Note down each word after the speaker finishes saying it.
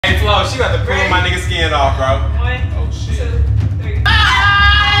she got to pull my nigga skin off, bro. 1, oh shit. 2, 3.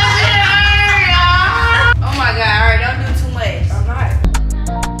 Oh my god, alright, don't do too much. I'm not.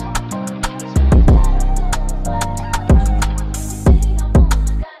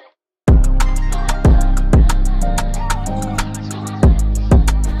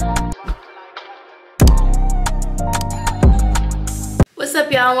 What's up,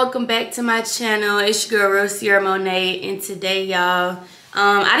 y'all? Welcome back to my channel. It's your girl Ciaramona, and today, y'all,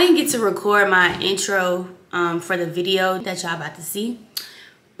 I didn't get to record my intro for the video that y'all about to see,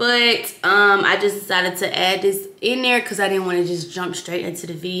 but I just decided to add this in there because I didn't want to just jump straight into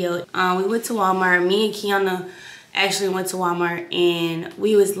the video. We went to Walmart. Me and Kiana actually went to Walmart, and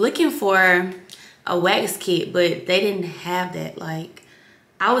we was looking for a wax kit, but they didn't have that. Like,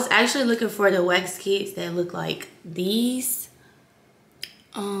 I was actually looking for the wax kits that look like these.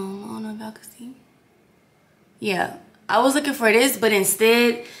 I don't know if y'all can see. Yeah, I was looking for this, but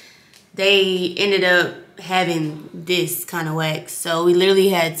instead they ended up having this kind of wax. So we literally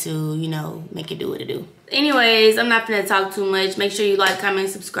had to, you know, make it do what it do. Anyways, I'm not gonna talk too much. Make sure you like, comment,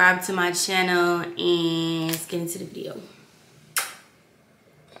 subscribe to my channel, and let's get into the video.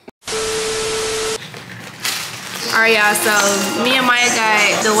 Alright, y'all, so me and Maya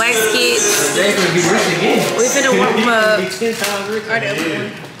got the wax kits. We finna warm them up.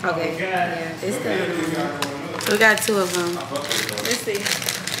 Okay, yeah, this the we got 2 of them. Let's see.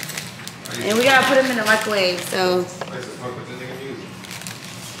 And we gotta put them in the microwave, so.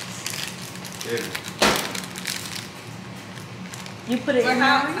 You put it in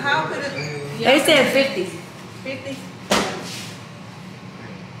How could it? They said 50. 50?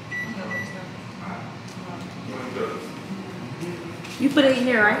 You put it in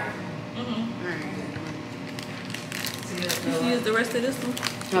here, right? Mm-hmm. Alright. You can use the rest of this one.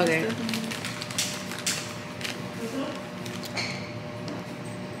 Okay.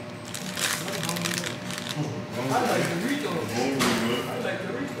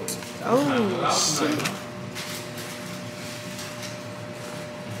 Oh, shit.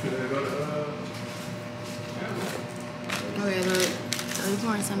 Okay, look. So we're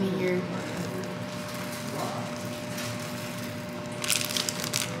pouring some in here.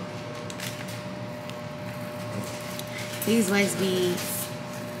 These wax beads.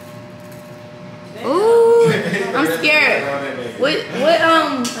 Ooh, I'm scared.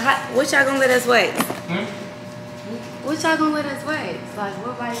 What y'all gonna let us wax? What y'all gonna let us wax? Like,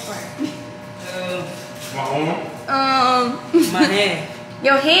 what body part? My arm? My hand.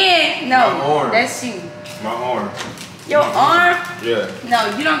 Your hand? No, My arm. that's you. My arm. Your arm? Yeah.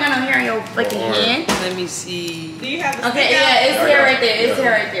 No, you don't got no hair on your fucking hand. Let me see. Do you have the Okay, stick out? yeah, it's hair right there. It's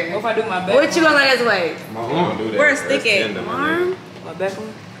hair right there. What if I do my back? What you gonna let us wax? My arm do that. Where's stick at? Arm? My back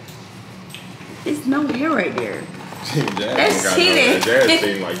one? There's no hair right there. That's cheating. Jazz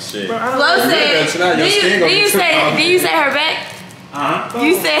seem like shit. Flo said, did you say her back?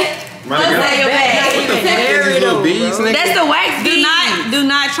 You said, Flo said your back. What the fuck is these little beads, nigga? That's the wax bead. Do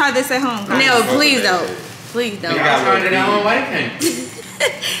not try this at home. No, please don't. Please don't. They got it on white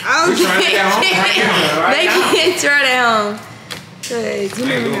They can't try it at home. Cause you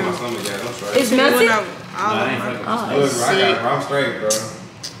never know. It's melted? Look, I'm straight, bro.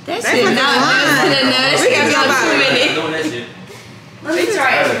 That shit not melted enough. That shit got 2 minutes. Let me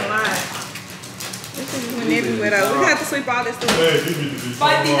try it. Went everywhere though. We have to sweep all this stuff. Niggas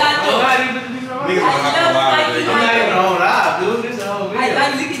gonna have to lie, dude. This is a whole video.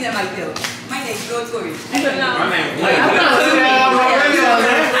 I'm looking at myself. My name is Rotori.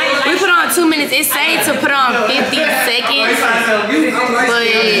 We put on 2 minutes. It's safe to put on 50 seconds. But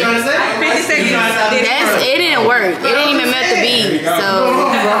 50 seconds. it didn't work. It didn't even melt the bead. So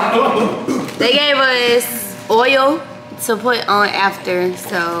they gave us oil to put on after.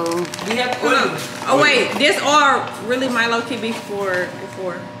 So We have oil. Oh wait, this oil really might low key be for.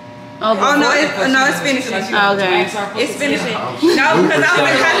 oh No, it's finishing. okay. It's finishing. No, because I was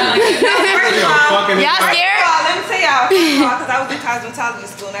in first of all, Y'all scared? let me tell y'all, because I was in cosmetology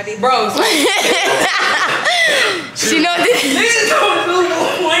school and I did. Bro, She know this. niggas don't do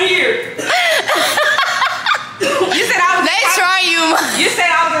 1 year. You said I was. They try you. You said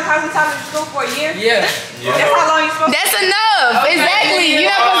I was in cosmetology school for a year. Yeah. That's how long you supposed. That's enough. Exactly. You're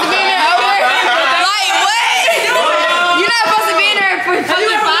not supposed to be in there over. Like what? You're not supposed to be in there for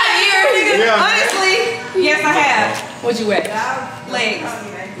fucking 5 years. Honestly, yes, I have. What you at? Legs.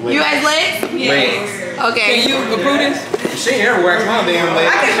 You guys lit? Yes. Okay. Can you approve this? She hair wax my damn leg.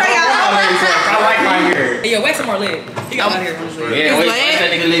 I can show y'all. I like my hair. Hey, yo, wax some more leg. You got my hair on his leg. Yeah, It's wait, lit? that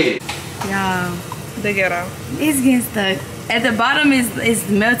nigga leg. Y'all, The ghetto. it's getting stuck. At the bottom is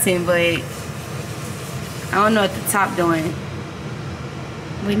melting, but I don't know what the top doing.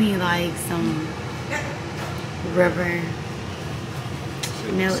 We need like some rubber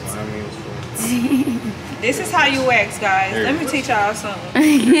melts. This is how you wax, guys. Let me teach y'all something.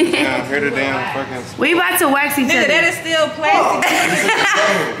 Yeah, heard the damn fucking. We about to wax each Nigga, other. that is still plastic.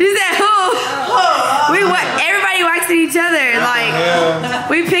 You said who? Everybody waxing each other. Like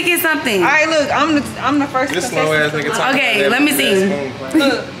we picking something. All right, look, I'm the first. This slow ass nigga talking. Okay, let me see.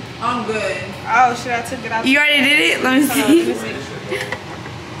 Look, I'm good. oh shit, I took it out. You already did it? Let me Hold on, see. let me see.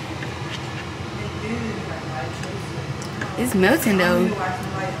 It's melting though.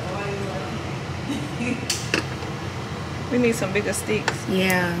 We need some bigger sticks.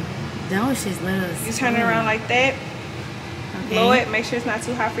 Yeah. Those just let us. You turn it around like that. Okay. Blow it. Make sure it's not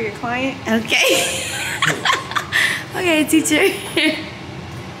too hot for your client. Okay. Okay, teacher.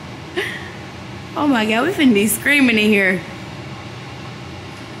 Oh my god, we finna be screaming in here.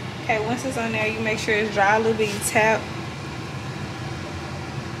 Okay, once it's on there, you make sure it's dry a little bit. You tap.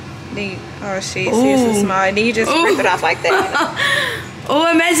 Then oh shit, see it's so small. And then you just rip it off like that. Oh,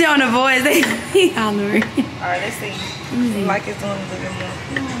 imagine on the voice. They hollering. Alright, let's see. Like it's doing a little bit more.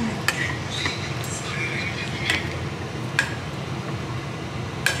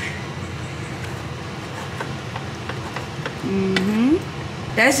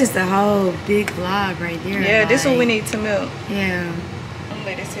 That's just a whole big vlog right there. Yeah, this like, what we need to melt. Yeah. I'm gonna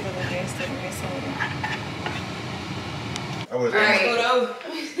let it sit a little bit instead of messing with it. Alright.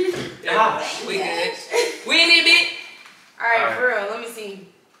 Yeah, we good. We in it, bitch. Alright, for real. Let me see.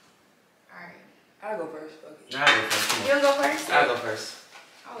 Alright. I'll go first. Fuck it. I'll go first. You wanna go first? I'll go first.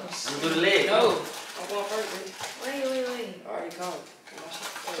 Oh, I'm shit. gonna do the leg. No, I'm going first, bitch. Wait. I already called.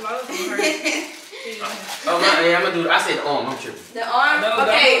 Close it first. Oh, yeah, I'm gonna do. I said the arm. I'm tripping. The arm? No,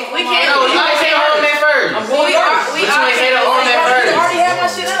 okay, no, we no, can't. No, you ain't say the arm that first. I'm going first. We But you ain't say the arm that I first. already have my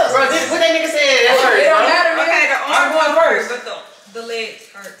shit up. Bro, what that nigga said? That's It first. don't matter, man. Okay, the I'm arm going first. but the legs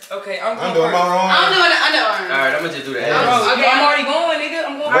hurt. Okay, I'm going doing my first. arm. I'm doing the underarm. Alright, I'm gonna just do the Bro, ass. Okay. I'm already going, nigga.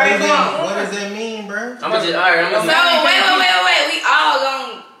 I'm going What first. is that? What does that mean, bro? I'm gonna just. Alright, I'm gonna. So, wait. We all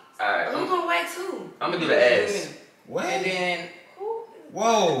gonna. Alright, Who gonna wax who? I'm gonna do the ass. What? And then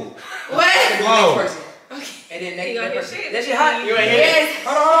Whoa. What? next Whoa. person. And then next person. That shit hot. You ain't hear it? Yes.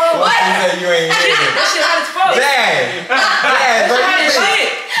 Hold on. What? You said you ain't hear it. That shit hot as fuck. Jazz, bro. Hot as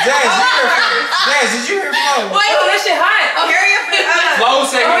shit. Jazz, did you hear Flo? Wait. Oh, that shit hot. Hurry up and Flo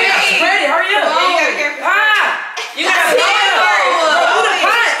said Hurry he up. Spread it. Hurry up. you gotta care for You gotta I hurry said up. first. Bro, do the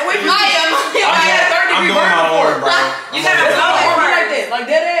hot. Away from me. Maya. I'm doing my arm, bro. You gotta blow it like that. Like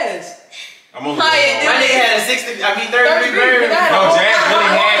dead ass. I'm on Maya, My nigga had a 60. I mean 30 degree burn. No, Jazz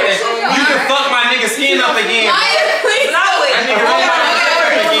really had that. You can fuck my nigga skin up again. Maya, please. Blow it. That nigga really had that skin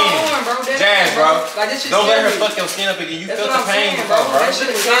up again. Jazz, bro. Like this shit Don't let her scary. fuck your skin up again. You That's felt what the I'm pain saying, before, bro. That shit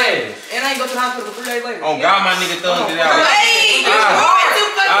was Jazz. And I ain't go to the hospital for 3 days later. On God, my nigga thugged it out. Wait, you're going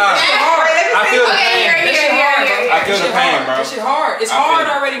too fucking fast. I feel the Okay, pain. here. I feel the pain, bro. That shit hard. It's I feel hard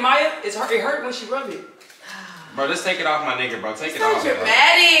it. already, Maya. It hurt when she rubbed it. Bro, just take it off my nigga, bro. Take it So off, bro.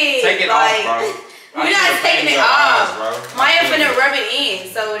 dramatic. Take it like, off, bro. We're I feel not the pain taking in it your eyes, off. bro. Maya I feel finna it. rub it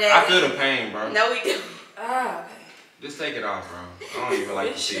in so that. I feel the pain, bro. No, we do. Ah, okay. Just take it off, bro. I don't even like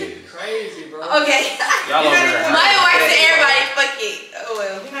to This see shit it. crazy, bro. Okay. Y'all over there. Maya works to everybody. Fuck it. Oh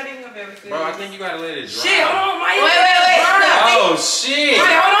well. You're not even gonna be able to feel Bro, I it. think you gotta let it dry. Shit, hold on, Maya. Wait. Oh, shit.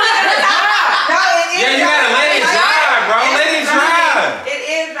 Maya, hold on. No, it is Yeah, you dry. gotta let it dry, bro. Let it dry. It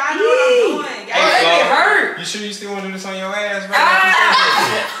is dry. I know what I'm doing. Hey, That Flo, shit hurt. you sure you still wanna do this on your ass, bro? I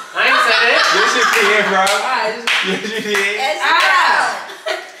ain't say that. Yes, you did, bro. Ah, just Yes, you did.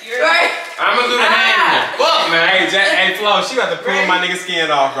 Right. I'm gonna do the hand. Fuck, man. Hey, Flo, she about to pull my nigga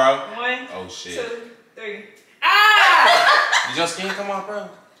skin off, bro. 1, Oh, shit. 2, 3. Did your skin come off, bro?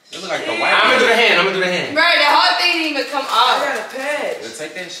 It look like the white. I'm gonna do the hand. Bro, the whole thing didn't even come I off. got a patch. Let's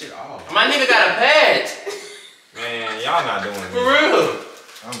take that shit off. My nigga got a patch. Man, y'all not doing For it. real.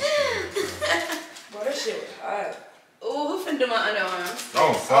 I'm scared, Bro, that shit was hot. Ooh, who finna do my underarm? bro.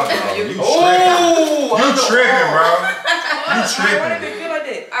 Oh, fuck, bro. You tripping. Oh, You tripping, bro. You Why did tripping. it feel like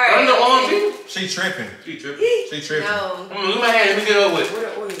that? Alright. underarm too. She tripping. She tripping. She tripping. No. Do my hand. Let me get over with. Where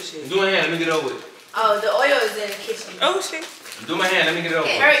the oil shit? Do my hand. Let me get over with. Oh, the oil is in the kitchen. Oh shit. Do my hand. Let me get over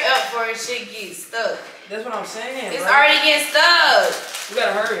with. Hurry up before shit gets stuck. That's what I'm saying, It's bro. already getting stuck. We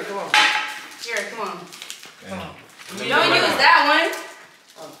gotta hurry. Come on. Here, come on. Damn. Don't use that one.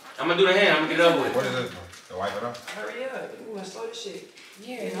 I'm gonna do the hand. I'm gonna get over with. What is this? To wipe it off? Hurry up. We gonna slow this shit.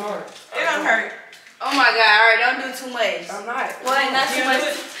 Yeah. It's hard. It don't hurt. Oh my god, alright, don't do too much. I'm not. What? Not too much.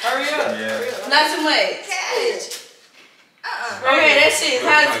 Hurry up. Yeah. Hurry up. Not too much. Okay, that shit is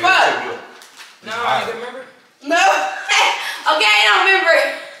hot as fuck. No, I don't remember. No. Okay, I don't remember.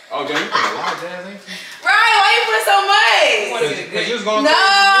 Oh, damn, you put a lot of jazz, ain't you? Right, why you put so much? Cause you was going No,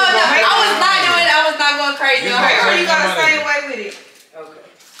 crazy. I was not doing it. I was not going crazy on Make sure her. you go the same way with it. Okay.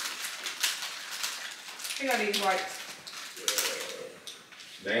 You got these wipes.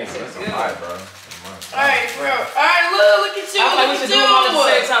 Damn, that's a lot, bro. Alright, bro. Alright, look at you. I feel like we should do them all at the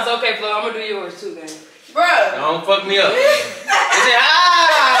same Bro. time. So, okay, Flo, I'm gonna do yours too, then. Don't fuck me up. They say,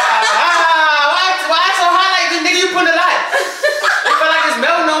 why so hot like this, nigga? You putting a lot. It feel like it's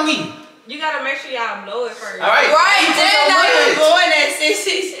melting on me. You gotta make sure y'all blow it first. All right. Right, You put Jazz so not even much. going that shit.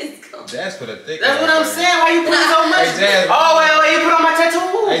 She's just going. Jazz put a thick. That's what I'm saying. Why you putting so much? Hey, Jazz. Oh, wait, you put on my tattoo.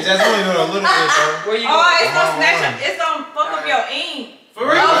 Hey, Jazz, only doing a little bit, bro. Where you Oh, going? it's gonna snatch up. It's gonna fuck up your ink. For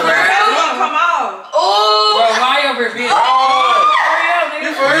real? Oh, for It's real? gonna come off. Oh, Bro, why over here being? Oh,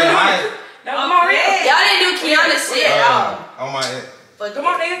 You for real? Now, come on, real. y'all didn't do Kiana shit at all. On my head. But Come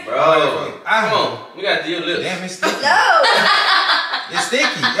on, nigga. Bro, come on. You gotta do your lips. Damn, it's sticky. no. It's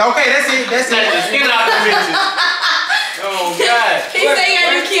sticky. Okay, that's it. That's Snatch the it. skin out the bitches. Oh, God. He said you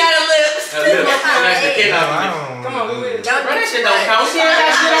gotta do Kiana lips. Her lips. Snatch the skin out the I bitches. don't Come on, wanna do we this. Don't Bro, that shit don't count. She ain't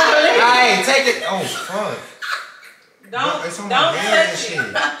got shit on her leg. Hey, take it. Oh, fuck. It's on Don't my hair and touch shit.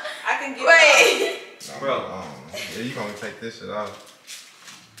 it. I can get Wait. Bro. Yeah, you gonna take this shit off.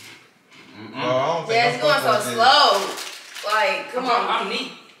 Bro, I don't think Yeah, I'm it's going so fucking with this. slow. Like, come on. I'm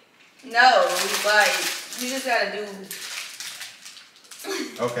neat. No, like, you just gotta do.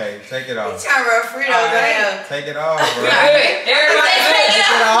 Okay, take it You off. trying to rub Fritos right now. Take it off, bro. Hey, everybody, Take Take it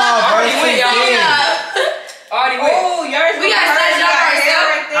it off. off, bro. Already It's went, too y'all. thin. already went. Oh, yours. We gotta hurt. snatch You up got ourselves. hair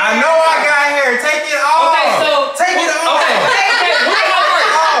right there. I know I got hair. Take it off. Okay, so take it off. Okay, who go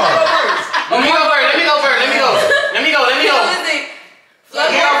first? Oh. Let me go first. Let me go first. Let me go. Let me go. Let me go. Listen, Let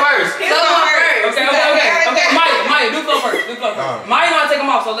me go first. His Go gonna first. hurt. Okay, Maya, do Flo first. Do Flo first. Maya know how to take them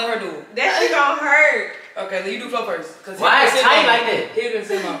off, so let her do it. That shit gonna hurt. Okay, then you do Flo first. Why it's tight like that? He didn't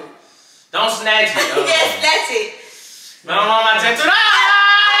say my. Don't snatch it. yes, that's it. Man, I'm on my tattoo.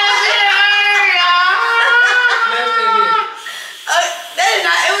 That is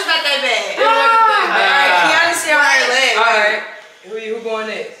not, it was not that bad. Alright, Kiana shit on her leg. Alright, who going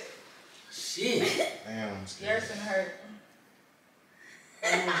next? Shit. Damn, I'm scared. Yours gonna hurt.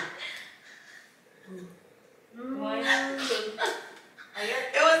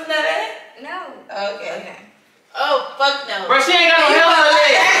 It wasn't that bad? No. Okay. Oh, fuck no. Bro, she ain't got no hair on her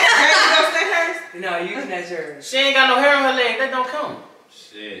leg. Yours gonna snatch hers? No, you can snatch hers. She ain't got no hair on her leg. That don't count.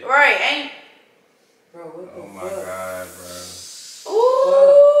 Shit. Right, ain't. Bro, what the Oh my fuck? god, bro.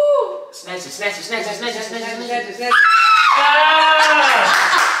 Ooh. Snatch it, snatch it, snatch it, snatch it, snatch it, snatch it. Snatch it.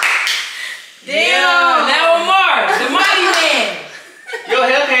 Damn. Now Omar, the mighty man. Your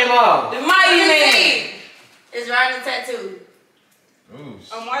hair came off. The mighty man. It's right in the tattoo. Ooh,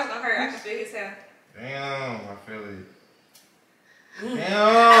 Oh, Mark's gonna hurt. I can feel his hair. damn, I feel it.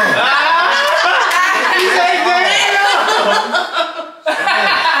 Damn. You say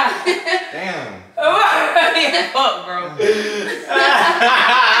Damn. Fuck, bro. He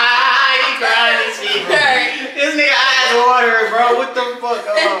crying and shit. This nigga eyes watering, bro. What the fuck?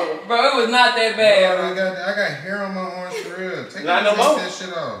 Oh. Bro, it was not that bad, Bro, bro. I got hair on my arms for real. Take Not no more. that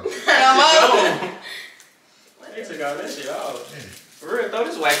shit off. They took all that shit off. For real, throw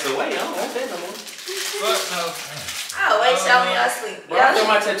this wax away. I don't want that no more. Fuck no. Oh, wait, y'all when y'all sleep. Bro, I thought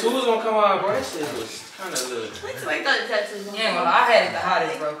my tattoo was gonna come out, bro. That shit was kind of little. Wait till I thought the tattoo's You ain't gonna lie, I had it the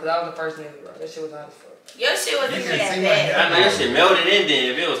hottest, bro, because I was the first nigga, bro. That shit was hot as fuck. Your shit wasn't You even can that see my bad. hair. I know that shit melted in then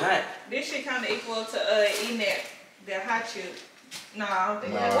if it was hot. This shit kind of equal to eating that hot chip. No, I don't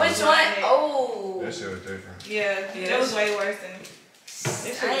think Nah. that. Which one? Oh. That shit was different. Yeah, Yeah, that was that way worse than.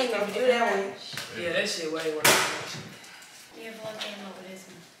 This shit I ain't was gonna so do that fucking one. Yeah, that shit way worse. Yeah, boy, came up with this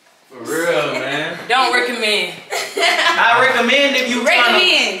one. For real, man. Don't recommend. I recommend if you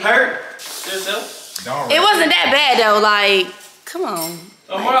Recommend. tryna hurt yourself. Don't It wasn't that bad though, like, come on.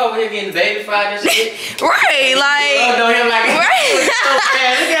 Omar over here getting baby-fied and shit. Right, like. Love on him like Right. so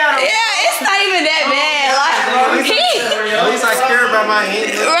bad. Look at him. Yeah, it's not even that bad. Like, At least I care about my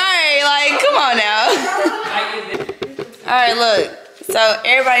hand. right, like, come on now. Alright, look. So,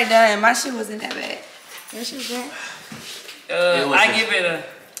 everybody done. My shit wasn't that bad. Your shit was bad? I give it a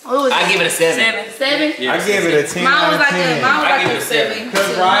What was I it? give it a 7. 7? Yeah. I give it a 10 Mine out was of like 10. a, mine was I like give a it a 7. 7.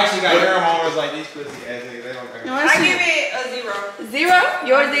 Because Brian, she got hair on my arms like these pussy ass niggas. They don't care. No, my I shit- give it a 0. 0?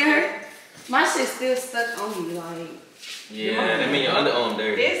 Yours didn't hurt? My shit still stuck on me, like. Yeah, that mean your underarm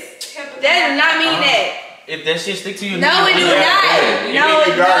dirty. This That does not mean that. If that shit stick to you, No, it do dirty. not. It No, mean it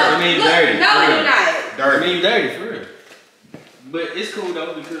you dirty. It mean you Look, dirty. no, for it real. do not. It mean you dirty, for real. But it's cool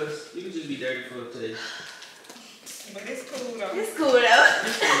though because you can just be dirty for today. but it's cool though. It's cool though.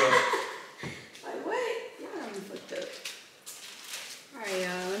 It's cool though. Like, what? Y'all done fucked up. Alright,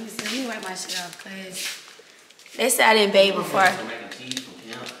 y'all. Let me see. Let me wipe my shit off, cuz. They said I didn't bathe before. Mac and cheese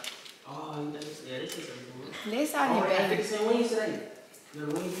from camp. Oh, yeah, this is good. They said I didn't I bathe. fixed some wings today. The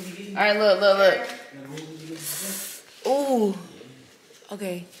wings you All right, look. Ooh.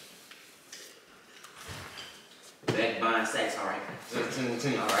 Okay. Back buying sacks, all right. All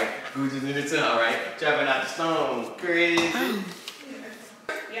right. Gucci's in the tin, all right. Dropping out the stone, crazy.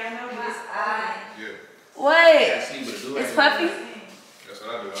 Yeah, I know this. What? It's It's puppy? That's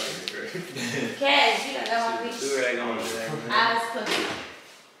what I do. I get crazy. Cash, you don't know my bitch. Do it going I was puppy.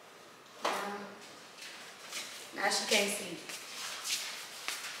 Now she can't see.